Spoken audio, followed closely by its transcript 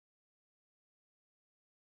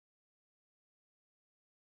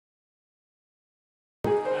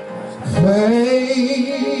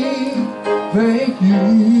Thank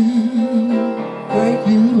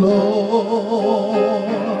you, Lord.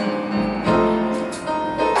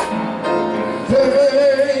 Thank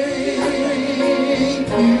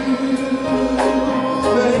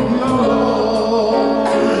you, Lord.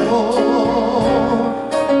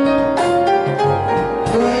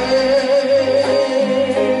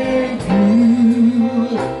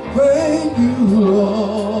 Thank you, Lord.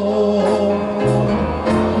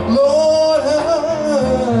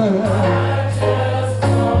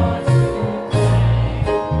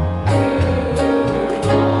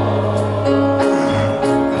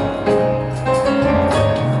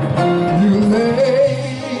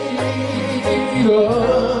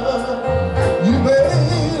 Lord, you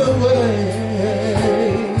made a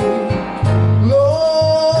way.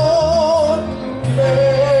 Lord,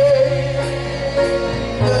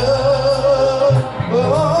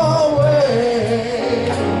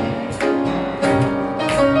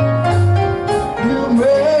 you made a way. You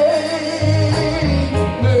made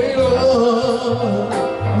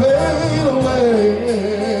a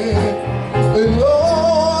way. And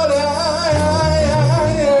Lord,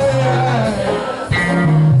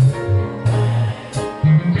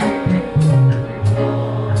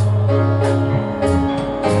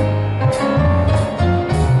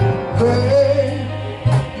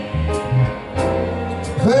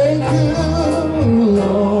 thank you,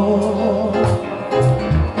 Lord.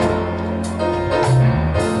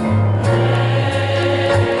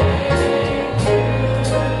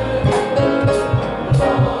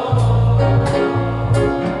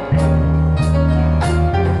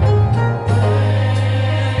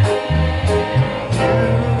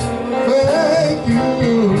 Thank you,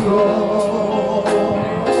 Lord.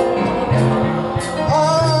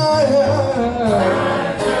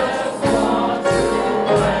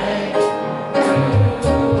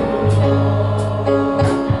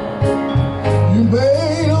 You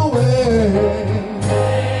made a way.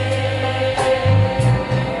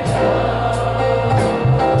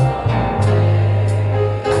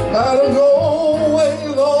 Out of no way,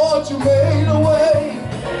 Lord, you made a way.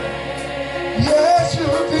 Yes, you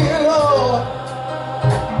did, Lord.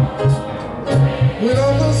 When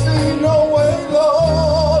I could see no way,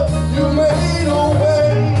 Lord, you made a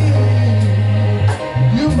way.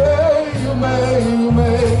 You made a way.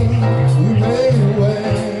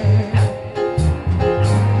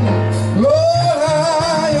 Lord,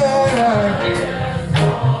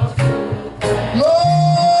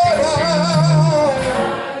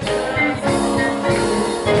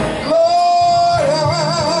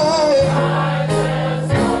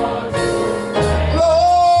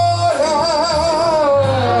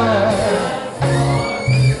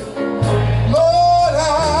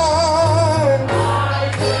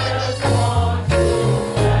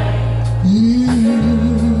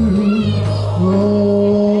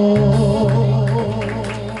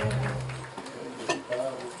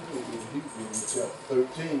 chapter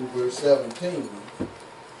 13, verse 17.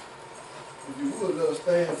 If you would, let us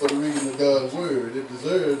stand for the reading of God's word. It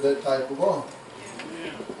deserves that type of honor.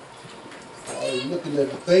 I was looking at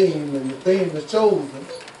the theme, and the theme is chosen.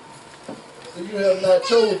 So you have not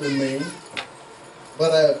chosen me,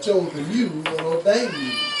 but I have chosen you and ordained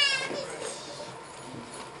you.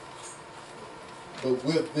 But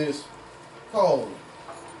with this calling,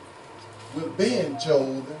 with being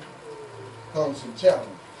chosen, comes some challenge.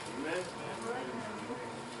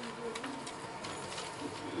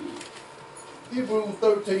 Hebrews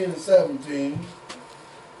 13 and 17,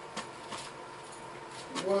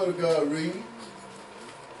 the word of God reads,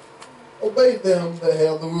 obey them that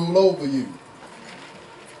have the rule over you,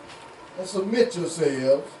 and submit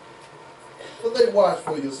yourselves, for they watch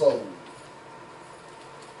for your souls,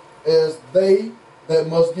 as they that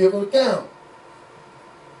must give an account,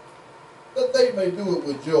 that they may do it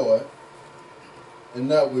with joy, and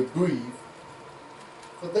not with grief,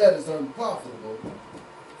 for that is unprofitable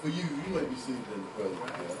for you. You may be seated in the presence of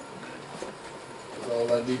God. That's all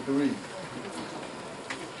I need to read.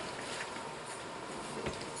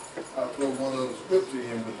 I'll throw one other scripture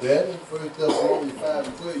in with that. In 1 Thessalonians 5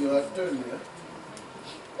 and 12, you'll have to turn there.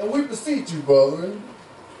 And we beseech you, brethren,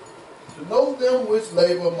 to know them which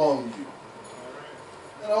labor among you,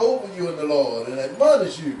 and are over you in the Lord, and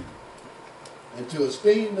admonish you, and to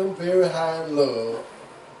esteem them very high in love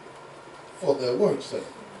for their work's sake,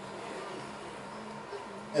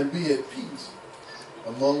 and be at peace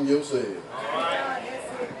among yourselves. I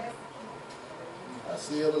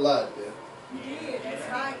see it a lot there. Yeah, that's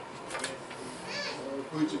right. The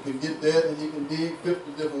preacher can get that, and he can dig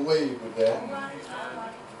 50 different ways with that. All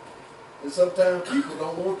right. And sometimes people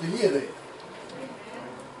don't want to hear that.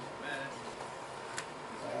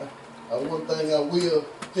 One thing I will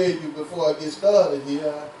tell you before I get started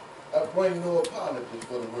here, I bring no apologies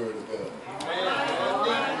for the word of God.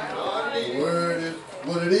 The word is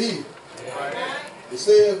what it is. It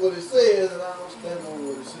says what it says, and I don't stand on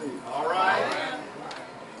what it says. All right.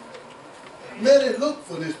 Many look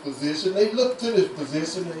for this position. They look to this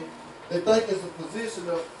position. They think it's a position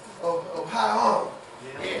of high honor.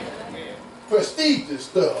 Prestigious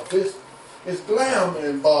stuff. It's glamour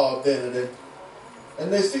involved in it. And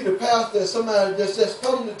they see the pastor as somebody just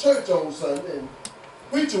come to church on Sunday and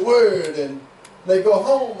preach a word, and they go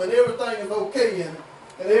home and everything is okay and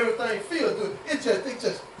everything feels good. It's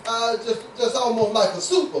just almost like a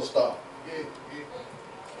superstar.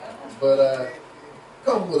 But I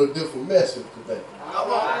come with a different message today. Come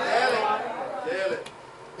on, tell it.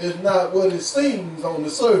 It's not what it seems on the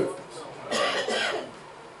surface.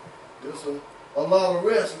 It's a lot of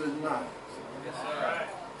restless nights. It's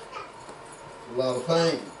a lot of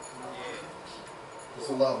pain. It's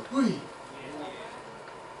a lot of grief.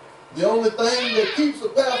 The only thing that keeps the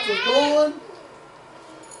pastor going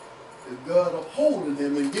is God upholding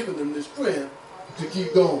him and giving him the strength to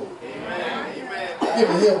keep going. Amen.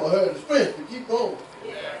 Giving him or her the strength to keep going.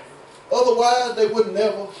 Otherwise, they would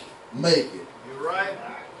never make it. You're right.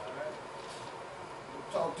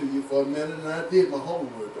 I'll talk to you for a minute, and I did my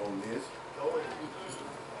homework on this.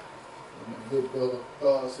 And my good brother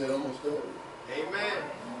God said, I'm going to start it. Amen.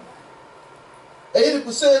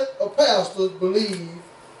 80% of pastors believe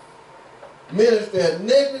ministry has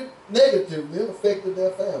negatively affected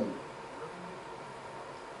their family.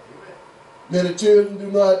 Many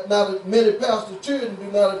pastors' children do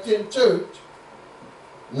not attend church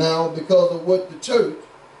now because of what the church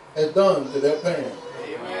has done to their parents.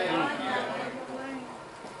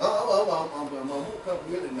 I'm going to come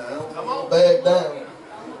with it now. I'm going to back down.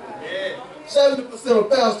 70% of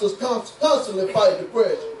pastors constantly fight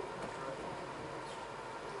depression.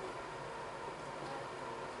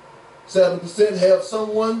 7% have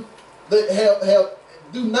someone that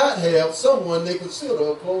do not have someone they consider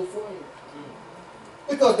a close friend,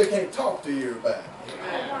 because they can't talk to everybody.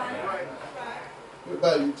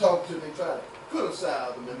 Everybody you talk to, they try to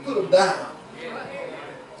criticize them and put them down.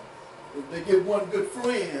 If they get one good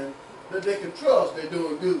friend that they can trust, they're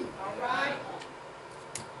doing good.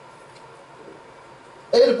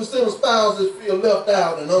 80% of spouses feel left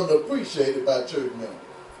out and underappreciated by church members.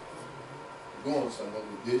 You're going somewhere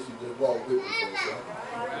with this, you just walk with me for a second.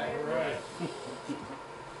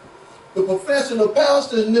 The profession of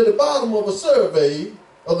pastor is near the bottom of a survey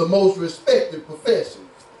of the most respected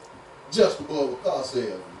professions, just above a car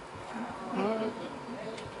salesman.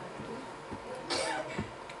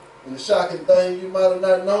 And the shocking thing you might have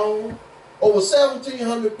not known, over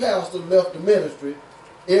 1,700 pastors left the ministry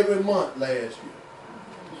every month last year.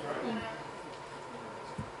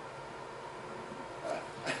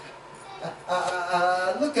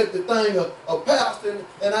 I look at the thing of pastor,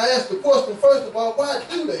 and I ask the question, first of all, why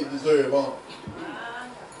do they deserve honor?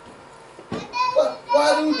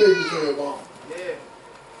 Why do they deserve honor?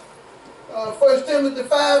 1 Timothy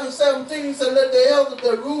 5:17 said, let the elders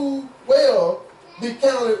that rule well be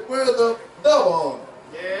counted worthy of double honor.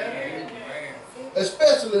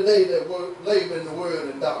 Especially they that labor in the word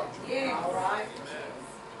and doctrine.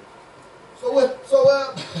 So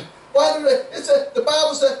why do they? It said, the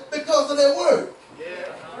Bible said, because of their work.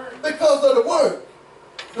 Because of the work.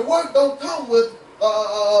 The work don't come with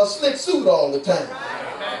a slick suit all the time.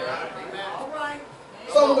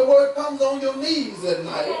 Some of the work comes on your knees at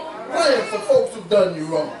night, praying for folks who've done you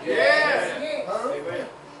wrong.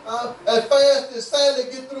 As fast as Sandra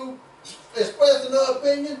get through expressing her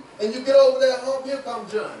opinion, and you get over that hump, here comes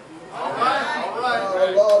Johnny. All right.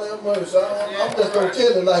 Oh, Lord have mercy. I'm just going to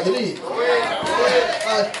tell it like it is.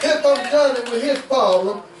 Here comes Johnny with his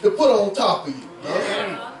problem to put on top of you.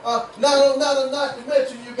 Not to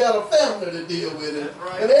mention you got a family to deal with it.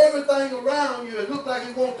 And everything around you, it looks like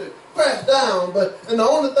it wants to crash down. And the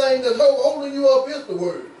only thing that's holding you up is the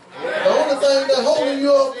word. The only thing that's holding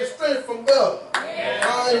you up is strength from God.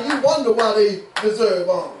 And you wonder why they deserve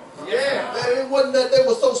honor. It wasn't that they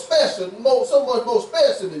were so special, so much more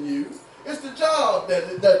special than you. It's the job that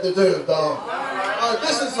deserves the honor.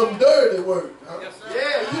 This is some dirty work.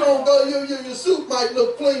 You don't go. Your suit might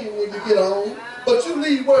look clean when you get home, but you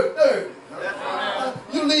leave work dirty.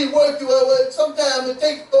 You leave work. Sometimes it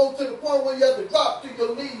takes go to the point where you have to drop to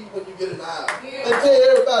your knees when you get in the house and tell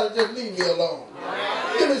everybody, just leave me alone.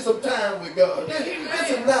 Give me some time with God. This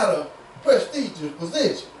is not a prestigious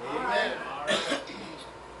position.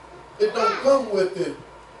 It don't come with the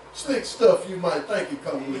slick stuff you might think it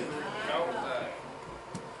comes with.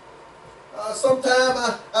 Sometime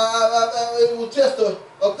it was just a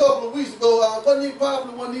couple of weeks ago.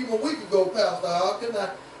 Probably wasn't even a week ago, Pastor Hopkins.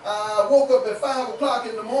 I woke up at 5 o'clock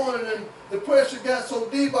in the morning and the pressure got so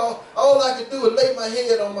deep, all I could do was lay my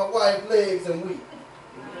head on my wife's legs and weep.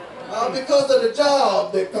 Because of the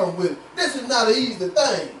job that comes with it. This is not an easy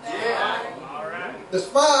thing. Yeah. The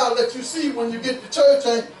smile that you see when you get to church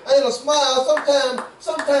ain't a smile.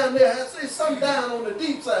 Sometimes I see some down on the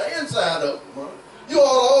deep side, inside of them. You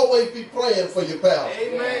ought to always be praying for your pastor.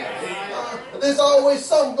 Amen. There's always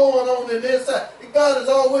something going on in the inside. God has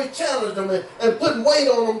always challenged them and putting weight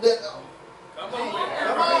on them. Come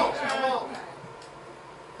on.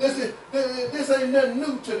 This ain't nothing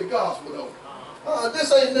new to the gospel, though.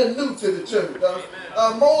 This ain't nothing new to the church.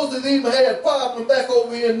 Moses even had a problem back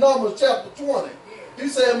over here in Numbers chapter 20. He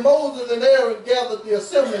said Moses and Aaron gathered the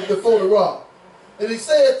assembly before the rock. And he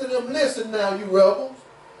said to them, listen now, you rebels.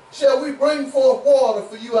 Shall we bring forth water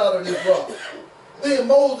for you out of this rock? Then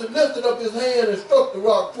Moses lifted up his hand and struck the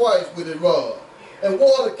rock twice with his rod. And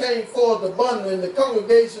water came forth abundantly in the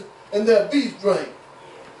congregation, and their beasts drank.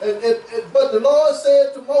 But the Lord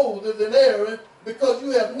said to Moses and Aaron, because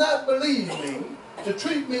you have not believed me to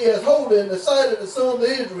treat me as holy in the sight of the sons of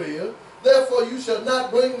Israel, therefore you shall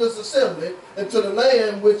not bring this assembly into the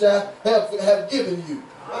land which I have given you.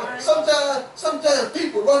 Sometimes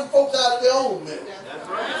people run folks out of their own ministry.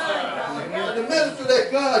 The ministry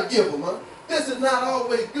that God give them. This is not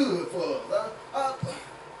always good for us.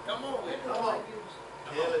 Come on.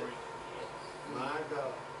 Tell it. My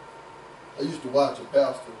God. I used to watch a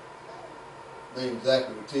pastor named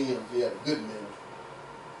Zachary Timms. He had a good ministry.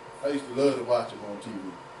 I used to love to watch him on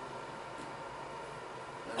TV.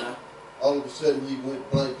 And all of a sudden he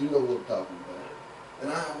went blank. You know what I'm talking about.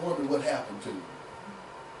 And I wondered what happened to him.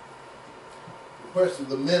 The person of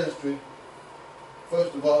the ministry,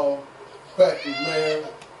 first of all, practiced man,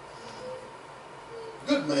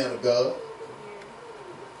 good man of God.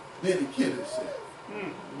 Then he killed himself.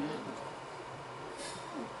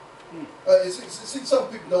 See, some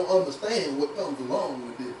people don't understand what comes along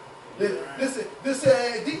with this.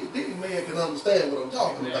 These men can understand what I'm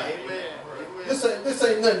talking about. This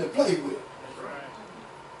ain't nothing to play with.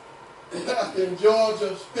 The pastor in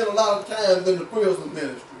Georgia spent a lot of time in the prison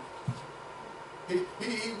ministry.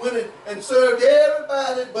 He went in and served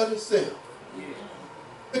everybody but himself.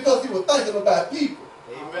 Because he was thinking about people.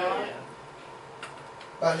 Amen.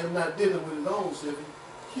 By him not dealing with his own self,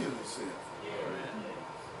 he killed himself.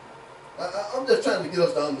 I'm just trying to get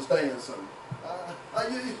us to understand something. I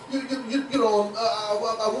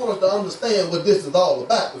want us to understand what this is all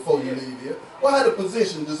about before you leave here. Why the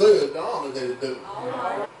position deserves the honor that it does.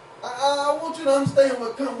 I want you to understand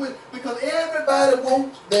what comes with it, because everybody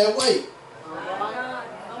wants their way.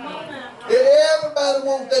 Everybody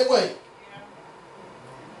wants their way.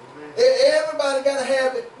 Everybody got to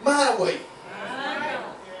have it my way.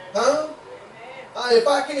 Huh? If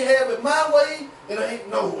I can't have it my way, it ain't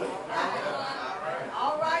no way.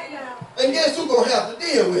 All right now. And guess who's going to have to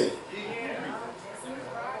deal with it?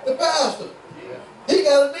 The pastor. He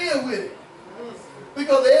got to deal with it.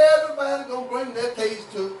 Because everybody's going to bring their case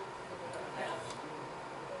to.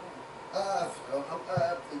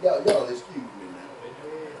 Y'all excuse me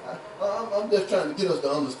now. I'm just trying to get us to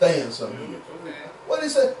understand something. What he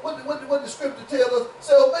said, what the scripture tells us,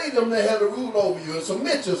 say obey them that have the rule over you and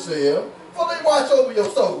submit yourself, for they watch over your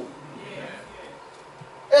soul.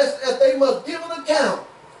 As they must give an account,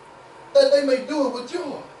 that they may do it with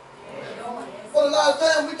joy. But a lot of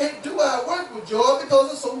times we can't do our work with joy because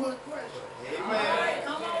there's so much pressure. Amen.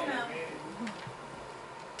 Come on now.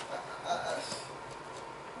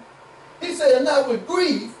 He said, not with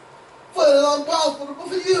grief, for it is unprofitable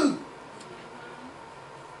for you.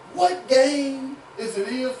 What gain is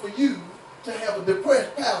it for you to have a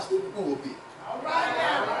depressed pastor in the pulpit? All right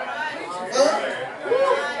now.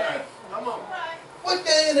 Huh? Come on. What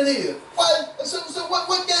gain it is? So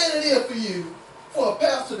what gain it is for you for a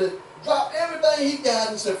pastor to drop everything he got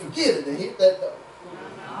and say, forget it, and hit that door?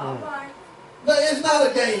 All right. No, it's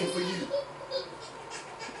not a gain for you.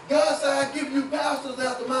 God said, I give you pastors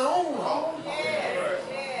after my own heart. Yes,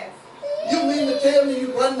 yes. You mean to tell me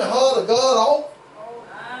you run the heart of God off?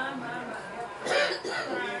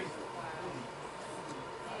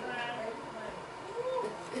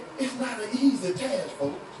 It's not an easy task,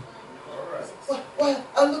 folks. Well,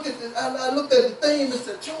 I looked at the theme and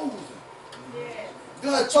said, chosen.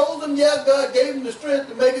 God chose them. Yeah, God gave them the strength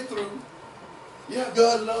to make it through. Yeah,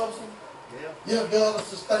 God loves them. Yeah, God will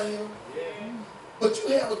sustain them. But you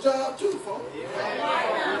have a job too, folks.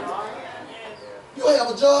 You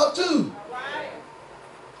have a job too.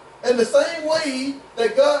 And the same way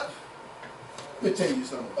that God, let me tell you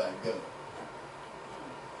something about God.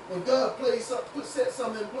 when God set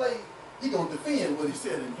something in place, He gonna defend what He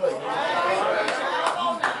set in place.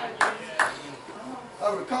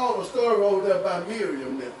 I recall a story over there by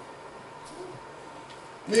Miriam now.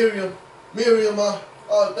 Miriam,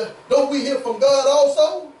 don't we hear from God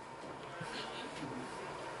also?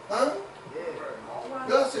 Huh?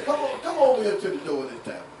 God said, come over here to the door this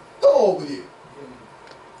time. Go over here.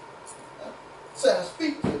 Say, I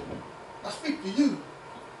speak to you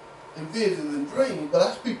in visions and dreams, but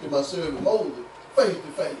I speak to my servant Moses face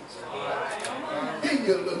to face. Give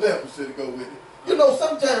you a little leprosy to go with it. You know,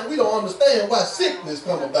 sometimes we don't understand why sickness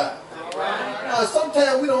come about.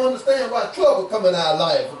 Sometimes we don't understand why trouble come in our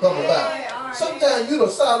life will come about. Sometimes you done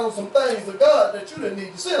sat on some things of God that you didn't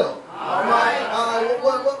need to sit on.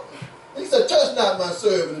 He said, touch not my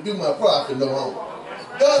servant and do my prophet no harm.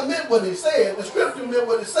 God meant what He said. The scripture meant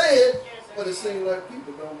what it said, but it seems like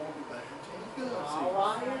people don't want to back.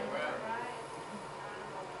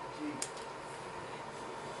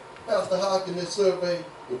 Pastor Hopkins, this survey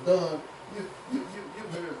was done. You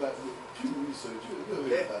heard about the Pew Research. You heard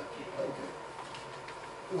about it. Okay.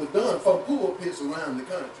 It was done from pulpits around the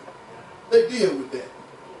country. They deal with that.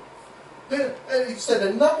 And he said the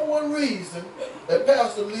number one reason that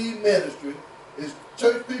pastors leave ministry is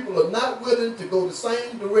church people are not willing to go the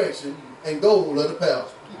same direction and goal of the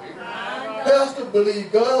pastor. Pastors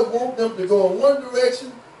believe God wants them to go in one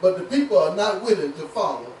direction, but the people are not willing to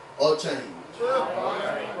follow or change.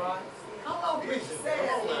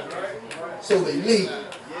 So they leave.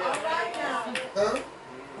 Huh?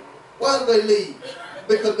 Why do they leave?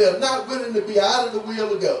 Because they're not willing to be out of the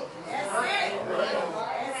will of God.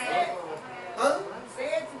 Huh?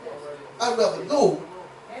 I'd rather go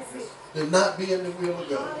than not be in the will of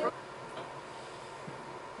God.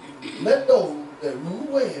 Let those that rule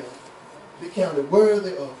well be counted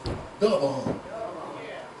worthy of double honor.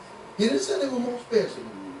 He didn't say they were more special than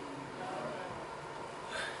you.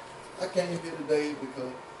 I came here today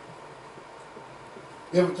because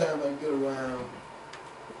every time I get around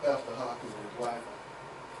Pastor Hopkins and his wife,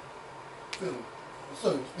 I feel a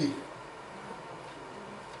certain spirit.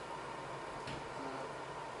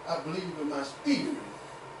 I believe in my spirit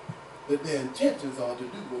that their intentions are to do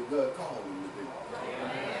what God called them to do.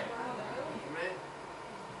 Amen.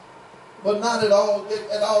 But not at all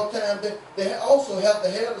times. They also have to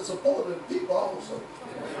have the support of the people also.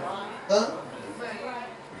 Huh?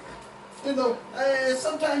 You know, and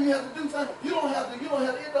sometimes you have to do something.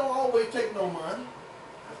 It don't always take no money.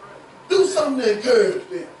 Do something to encourage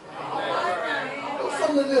them. Do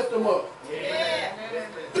something to lift them up.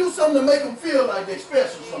 Do something to make them feel like they're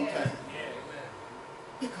special sometimes.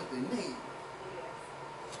 Because they need it.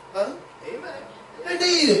 Huh? Amen. They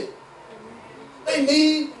need it. They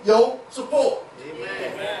need your support.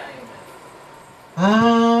 Amen.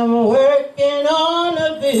 I'm working on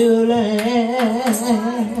a building.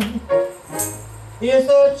 It's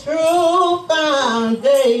a true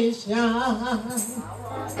foundation.